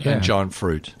idea. Yeah. And giant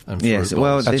fruit. And Yes, fruit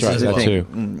well, bowls. this is the that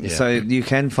thing. too. So you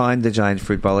can find the giant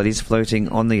fruit bowl. It is floating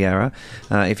on the Yarra.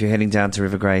 If you're heading down to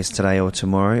River Grace today or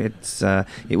tomorrow,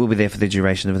 it will be there for the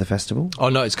duration of the festival. Oh,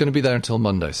 no, it's going to be there until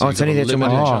Monday. So Oh, you've it's got only a there till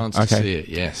limited Monday. chance to Okay. see it,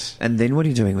 yes. And then what are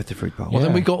you doing with the fruit bowl? Well,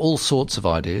 then Yeah. we've got all sorts of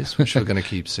ideas, which we're going to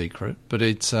keep secret. But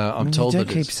it's, I'm told you that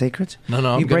don't keep it's... secret. No,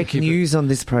 I'm you gonna break keep it- news on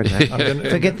this program.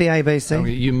 Forget the ABC. I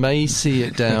mean, you may see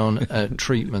it down at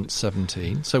Treatment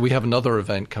 17. So we have another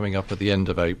event coming up at the end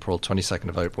of April, 22nd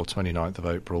of April, 29th of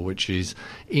April, which is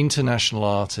international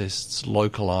artists,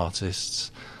 local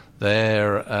artists.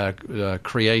 They're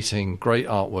creating great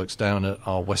artworks down at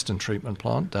our Western Treatment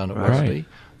plant down at Right. Westby.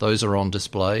 Those are on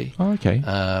display. Oh, okay.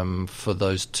 For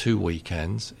those 2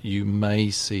 weekends. You may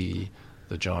see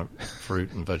the giant fruit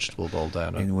and vegetable bowl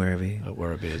down In Werribee. at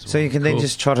Werribee as well. So you can then Cool.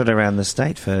 just trot it around the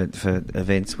state for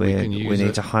events where can we use need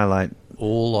it to highlight.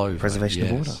 all over. Preservation of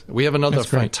yes. water. We have another That's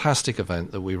great. fantastic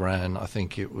event that we ran, I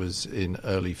think it was in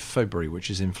early February, which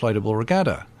is Inflatable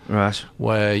Regatta, Right.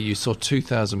 where you saw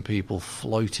 2,000 people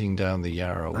floating down the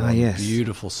Yarra one yes.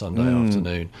 beautiful Sunday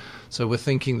afternoon. So we're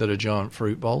thinking that a giant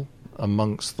fruit bowl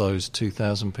amongst those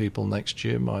 2,000 people next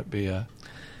year might be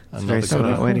very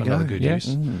smart way to go. another good Yeah.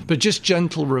 use. But just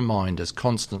gentle reminders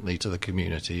constantly to the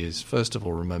community is, first of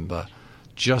all, remember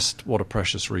just what a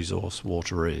precious resource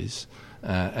water is,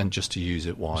 and just to use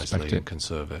it wisely Respect it. and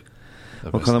conserve it.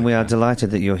 the Well, best Colin, they we are can.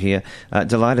 delighted that you're here.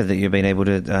 Delighted that you've been able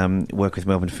to work with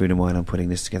Melbourne Food and Wine on putting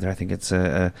this together. I think it's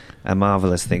a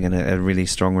marvellous thing and a really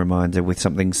strong reminder with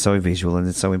something so visual, and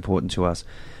it's so important to us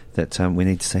that we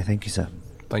need to say thank you, sir.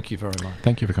 Thank you very much.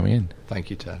 Thank you for coming in. Thank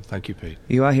you, Ted. Thank you, Pete.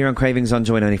 You are here on Cravings on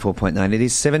Joy 94.9. It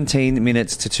is 17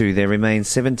 minutes to 2. There remains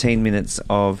 17 minutes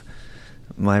of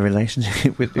my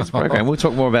relationship with this program. We'll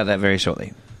talk more about that very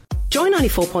shortly. Joy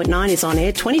 94.9 is on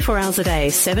air 24 hours a day,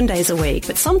 7 days a week.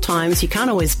 But sometimes you can't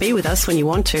always be with us when you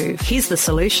want to. Here's the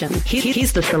solution.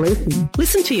 Here's the solution.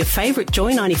 Listen to your favourite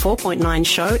Joy 94.9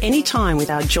 show anytime with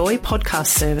our Joy podcast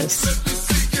service.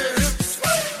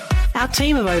 Our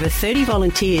team of over 30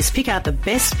 volunteers pick out the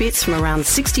best bits from around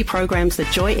 60 programs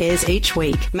that Joy airs each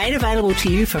week, made available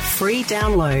to you for free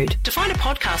download. To find a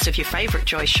podcast of your favourite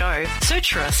Joy show,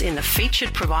 search for us in the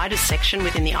featured providers section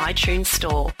within the iTunes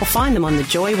store, or find them on the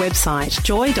Joy website,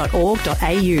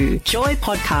 joy.org.au. Joy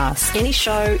Podcasts. Any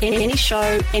show,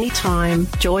 anytime,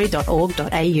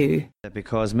 joy.org.au.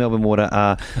 Because Melbourne Water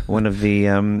are one of the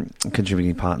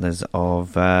contributing partners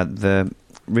of the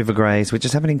River Grace, which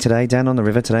is happening today, down on the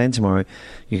river today and tomorrow.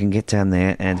 You can get down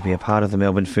there and be a part of the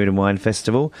Melbourne Food and Wine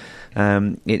Festival.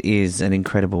 It is an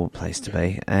incredible place to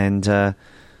be. And well,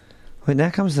 now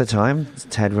comes the time,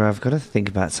 Tad, where I've got to think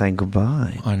about saying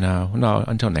goodbye. I know. No,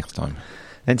 until next time.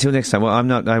 Until next time. Well, I'm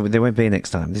not. There won't be a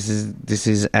next time. This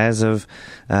is as of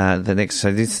the next.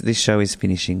 So this show is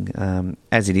finishing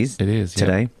as it is. It is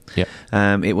today. Yep.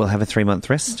 It will have a 3-month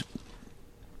rest.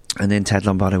 And then Tad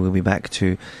Lombardo will be back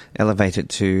to elevate it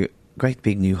to great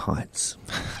big new heights.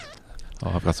 Oh,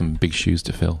 I've got some big shoes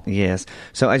to fill. Yes.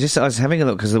 So I was having a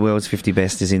look because the world's 50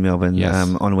 best is in Melbourne Yes.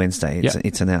 on Wednesday.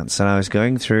 It's announced. And I was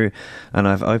going through and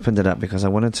I've opened it up because I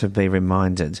wanted to be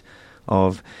reminded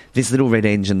of this little red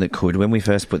engine that could, when we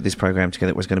first put this program together,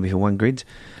 it was going to be for one grid,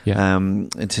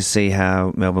 to see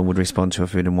how Melbourne would respond to a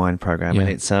food and wine program.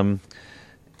 Yeah. And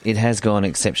it has gone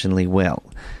exceptionally well.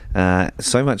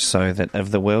 So much so that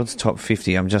of the world's top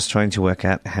 50, I'm just trying to work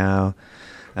out how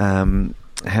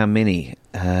many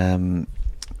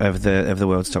of the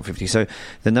world's top 50. So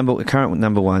the current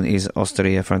number one is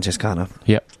Osteria Francescana.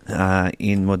 Yep.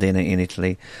 In Modena in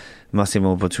Italy.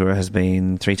 Massimo Bottura has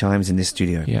been 3 times in this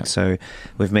studio. Yeah. So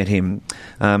we've met him.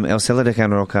 El Cella de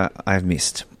Can Roca I've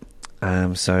missed.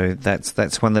 So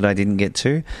that's one that I didn't get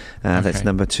to. That's Okay.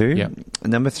 number 2. Yep.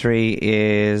 Number 3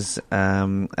 is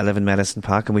 11 Madison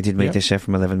Park, and we did meet Yep. the chef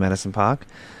from 11 Madison Park.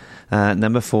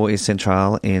 Number 4 is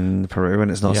Central in Peru, and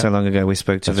it's not Yep. so long ago we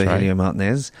spoke to That's right. Virgilio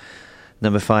Martinez.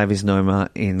 Number 5 is Noma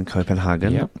in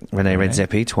Copenhagen. Yep. Renee Okay.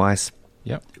 Redzepi twice.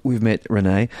 Yep. We've met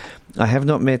Renee. I have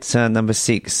not met number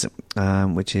 6,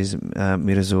 which is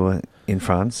Mirazur in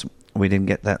France. We didn't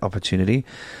get that opportunity.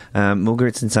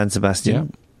 Mulgaritz in San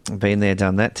Sebastian. Been there,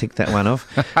 done that, tick that one off.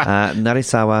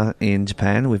 Narisawa in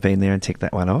Japan. We've been there and ticked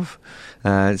that one off.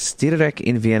 Stirrek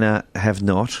in Vienna have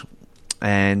not.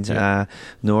 And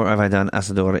nor have I done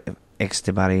Asador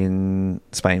Extebar in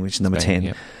Spain, which is number Spain, 10.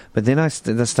 yep. But then I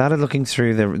started looking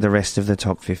through the rest of the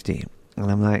top 50. And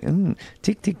I'm like,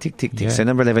 tick, tick, tick, tick, tick. Yeah. So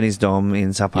number 11 is Dom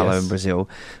in Sao Paulo Yes. in Brazil.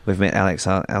 We've met Alex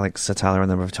Satala a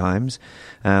number of times.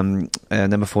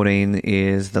 Number 14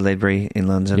 is the Ledbury in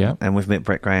London. Yeah. And we've met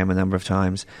Brett Graham a number of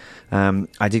times.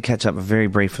 I did catch up very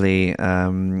briefly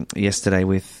yesterday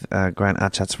with Grant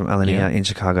Archatz from Alinea in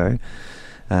Chicago.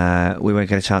 We won't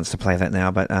get a chance to play that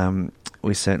now, but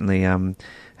we certainly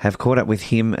have caught up with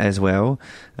him as well.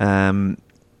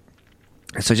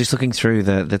 So just looking through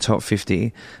the top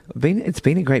 50, it's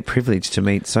been a great privilege to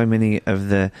meet so many of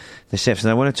the chefs.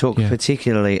 And I want to talk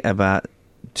particularly about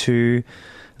two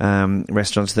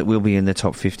restaurants that will be in the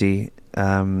top 50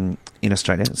 in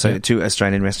Australia. So two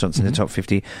Australian restaurants in the top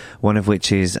 50, one of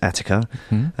which is Attica.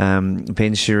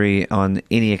 Ben Shuri, on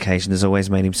any occasion, has always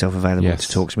made himself available to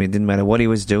talk to me. It didn't matter what he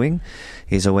was doing.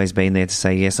 He's always been there to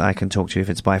say, yes, I can talk to you if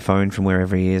it's by phone from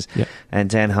wherever he is. Yep. And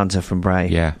Dan Hunter from Bray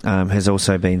has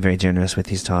also been very generous with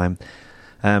his time.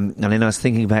 And then I was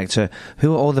thinking back to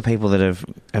who are all the people that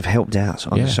have helped out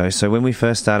on the show. So when we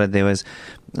first started, there was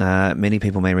many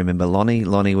people may remember Lonnie.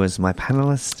 Lonnie was my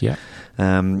panellist. Yeah.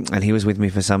 And he was with me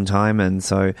for some time, and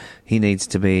so he needs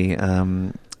to be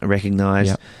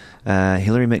recognised. Yep.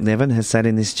 Hilary McNevin has sat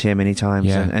in this chair many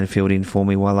times and filled in for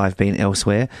me while I've been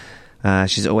elsewhere.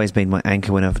 She's always been my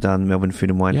anchor when I've done Melbourne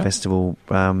Food and Wine Festival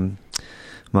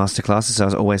masterclasses. So I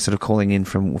was always sort of calling in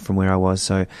from where I was.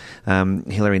 So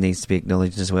Hilary needs to be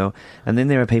acknowledged as well. And then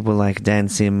there are people like Dan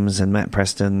Sims and Matt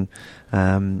Preston,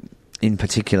 in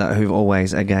particular, who've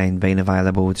always, again, been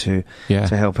available to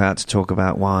help out, to talk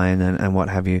about wine and what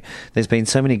have you. There's been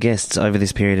so many guests over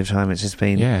this period of time. It's just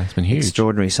been, it's been huge.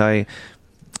 Extraordinary. So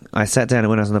I sat down, and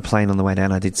when I was on the plane on the way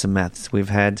down, I did some maths. We've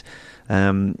had,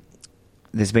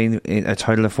 there's been a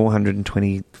total of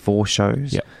 424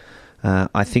 shows. Yep.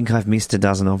 I think I've missed a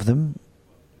dozen of them.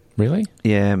 Really?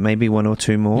 Yeah, maybe one or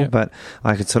two more, but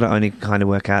I could sort of only kind of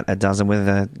work out a dozen,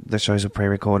 whether the shows are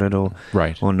pre-recorded or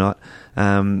not.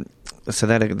 So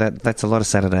that's a lot of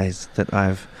Saturdays that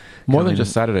I've... More than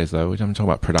just Saturdays, though. I'm talking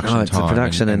about production time. It's the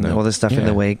production and all the stuff in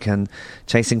the week and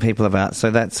chasing people about. So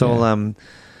that's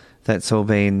all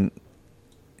been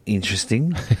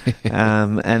interesting.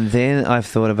 And then I've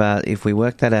thought about, if we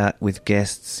work that out with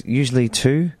guests, usually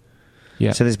two.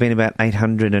 Yeah. So there's been about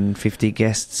 850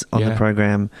 guests on the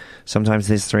program. Sometimes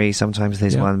there's 3, sometimes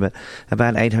there's 1, but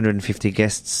about 850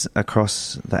 guests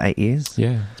across the 8 years.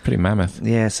 Yeah, it's pretty mammoth.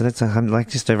 Yeah, so that's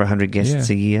just over 100 guests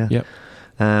a year. Yep.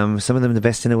 Some of them the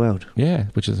best in the world. Yeah,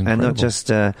 which is incredible. And not just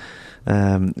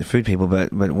food people, but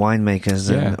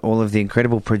winemakers and all of the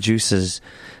incredible producers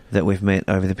that we've met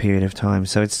over the period of time.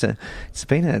 So it's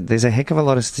been there's a heck of a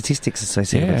lot of statistics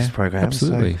associated with this program.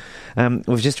 Absolutely. So,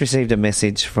 we've just received a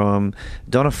message from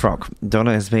Donna Frock.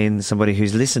 Donna has been somebody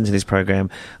who's listened to this program,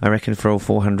 I reckon, for all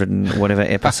 400 and whatever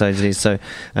episodes it is. So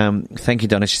thank you,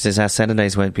 Donna. She says our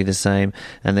Saturdays won't be the same.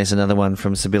 And there's another one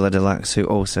from Sibylla Deluxe who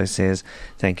also says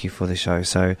thank you for the show.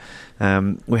 So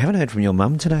we haven't heard from your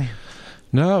mum today.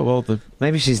 No, well,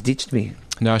 maybe she's ditched me.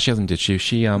 No, she hasn't ditched you.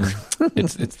 She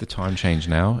it's the time change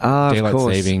now. Daylight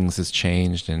savings has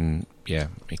changed, and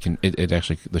it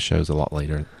actually, the show's a lot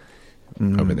later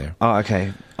over there. Oh,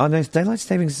 okay. Oh no, daylight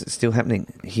savings is still happening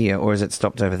here, or is it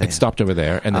stopped over there? It stopped over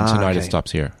there, and then tonight it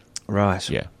stops here. Right.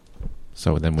 Yeah.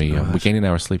 So then we gain an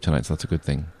hour's sleep tonight, so that's a good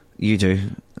thing. You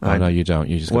do. Oh, no, you don't.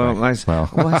 You just go back.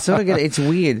 I sort of get. It's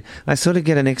weird. I sort of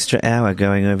get an extra hour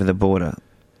going over the border,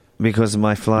 because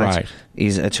my flight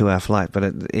is a 2-hour flight,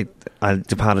 but I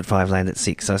departed 5, landed at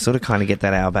 6, so I sort of kind of get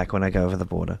that hour back when I go over the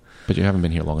border. But you haven't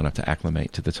been here long enough to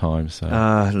acclimate to the time, so...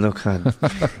 Look, I'm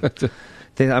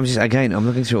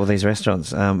looking through all these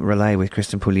restaurants. Relay with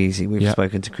Kristen Pugliese, we've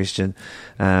spoken to Christian.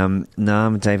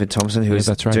 Nam, David Thompson, who is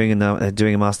doing a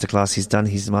masterclass. He's done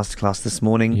his masterclass this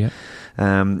morning. Yeah.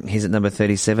 He's at number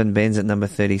 37. Ben's at number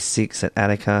 36 at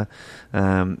Attica.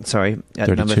 At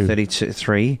 32. Number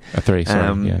 33.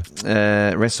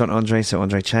 30, Restaurant Andre, so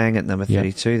Andre Chang at number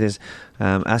 32. There's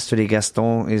Astrid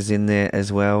Gaston is in there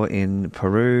as well in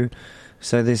Peru.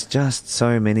 So there's just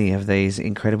so many of these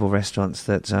incredible restaurants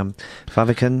that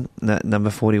Faviken, number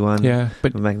 41,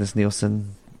 but Magnus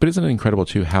Nielsen. But isn't it incredible,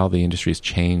 too, how the industry's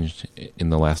changed in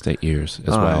the last 8 years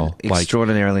as well?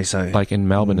 Extraordinarily so. Like in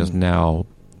Melbourne is now...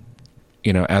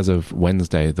 as of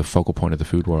Wednesday, the focal point of the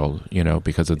food world,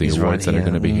 because of the awards that are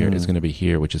going to be here, is going to be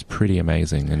here, which is pretty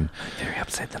amazing. And I'm very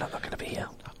upset that I'm not going to be here.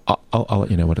 I'll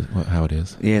let you know how it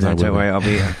is. Yeah, no, don't worry.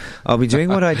 I'll be doing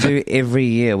what I do every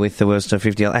year with the World Star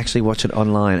 50. I'll actually watch it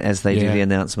online as they do the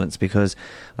announcements, because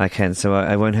I can. So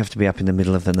I won't have to be up in the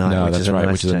middle of the night. No, which that's is right.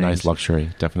 nice Which is a nice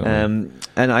luxury, definitely.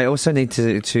 And I also need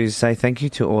to say thank you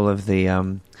to all of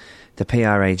the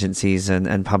PR agencies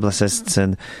and publicists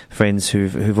and friends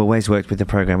who've always worked with the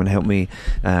program and helped me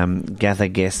gather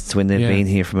guests when they've been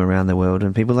here from around the world,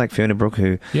 and people like Fiona Brooke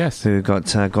who got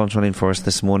Gontron in for us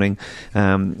this morning,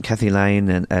 Kathy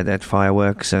Lane at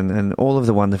Fireworks, and all of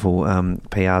the wonderful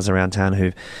PRs around town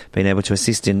who've been able to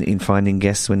assist in finding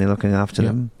guests when they're looking after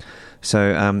them.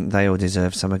 So they all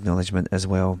deserve some acknowledgement as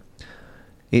well.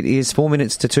 It is 4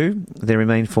 minutes to 2. There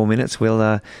remain 4 minutes.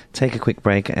 We'll take a quick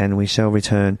break and we shall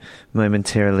return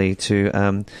momentarily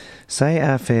to say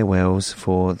our farewells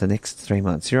for the next 3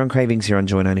 months. You're on Cravings here on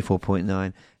Joy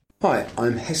 94.9. Hi,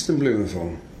 I'm Heston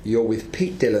Blumenthal. You're with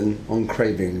Pete Dillon on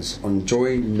Cravings on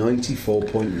Joy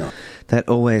 94.9. That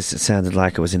always sounded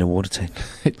like it was in a water tank.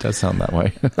 It does sound that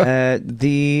way.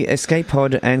 The Escape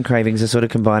Pod and Cravings are sort of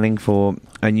combining for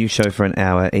a new show for an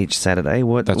hour each Saturday.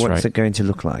 What's it going to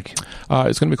look like?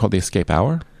 It's going to be called the Escape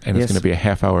Hour, and it's going to be a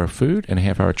half hour of food and a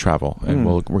half hour travel. And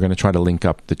we're going to try to link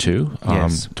up the two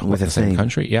with the same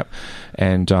country. Yep.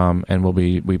 And we'll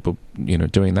be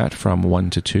doing that from 1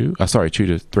 to 2. 2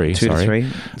 to 3. 2 to 3.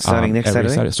 Starting next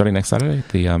Saturday. Starting next Saturday,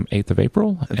 the 8th of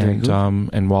April.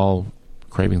 And while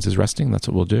Cravings is resting, that's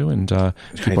what we'll do, and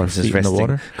keep our feet in the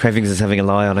water. Cravings is having a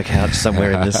lie on a couch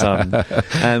somewhere in the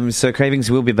sun. So Cravings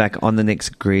will be back on the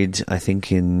next grid, I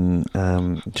think, in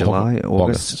July,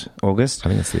 August. I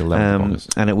think it's the 11th of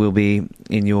August. And it will be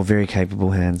in your very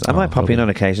capable hands. I might pop in on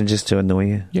occasion just to annoy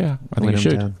you. Yeah, I think you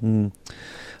should.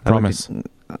 Promise.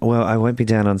 I won't be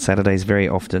down on Saturdays very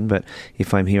often, but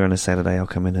if I'm here on a Saturday, I'll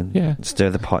come in and stir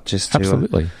the pot just to...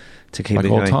 Absolutely. To keep like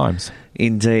it old going. Times.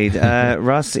 Indeed.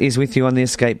 Russ is with you on the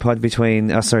Escape Pod between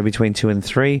 2 and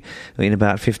 3 in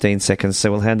about 15 seconds, so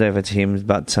we'll hand over to him.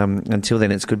 But until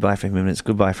then, it's goodbye from him and it's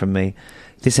goodbye from me.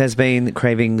 This has been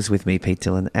Cravings with me, Pete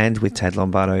Dillon, and with Tad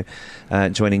Lombardo,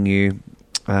 joining you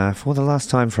for the last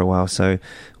time for a while. So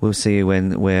we'll see you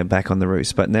when we're back on the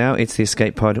roost. But now it's the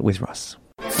Escape Pod with Russ.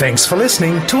 Thanks for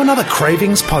listening to another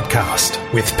Cravings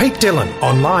podcast with Pete Dillon,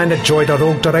 online at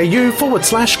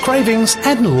joy.org.au/cravings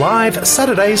and live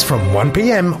Saturdays from 1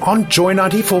 p.m. on Joy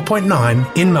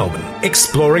 94.9 in Melbourne.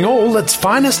 Exploring all that's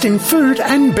finest in food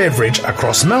and beverage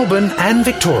across Melbourne and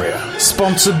Victoria.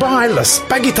 Sponsored by La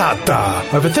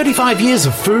Spaghettata. Over 35 years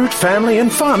of food, family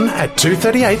and fun at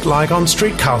 238 Lygon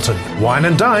Street, Carlton. Wine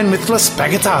and dine with La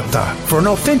Spaghettata for an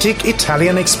authentic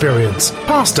Italian experience.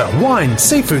 Pasta, wine,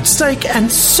 seafood, steak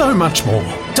and so much more.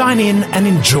 Dine in and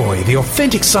enjoy the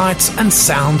authentic sights and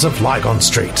sounds of Lygon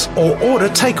Street. Or order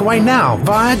takeaway now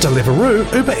via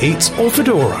Deliveroo, Uber Eats or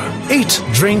Foodora. Eat,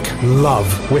 drink,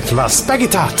 love with La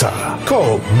Spaghettata.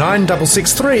 Call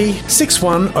 9663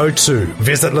 6102.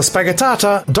 Visit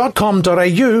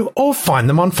laspaghettata.com.au or find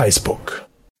them on Facebook.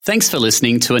 Thanks for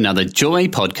listening to another Joy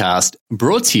podcast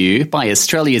brought to you by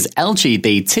Australia's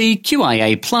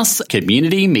LGBTQIA+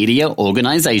 community media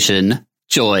organisation,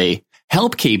 Joy.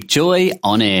 Help keep Joy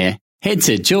on air. Head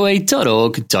to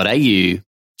joy.org.au.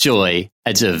 Joy,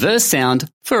 a diverse sound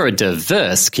for a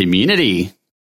diverse community.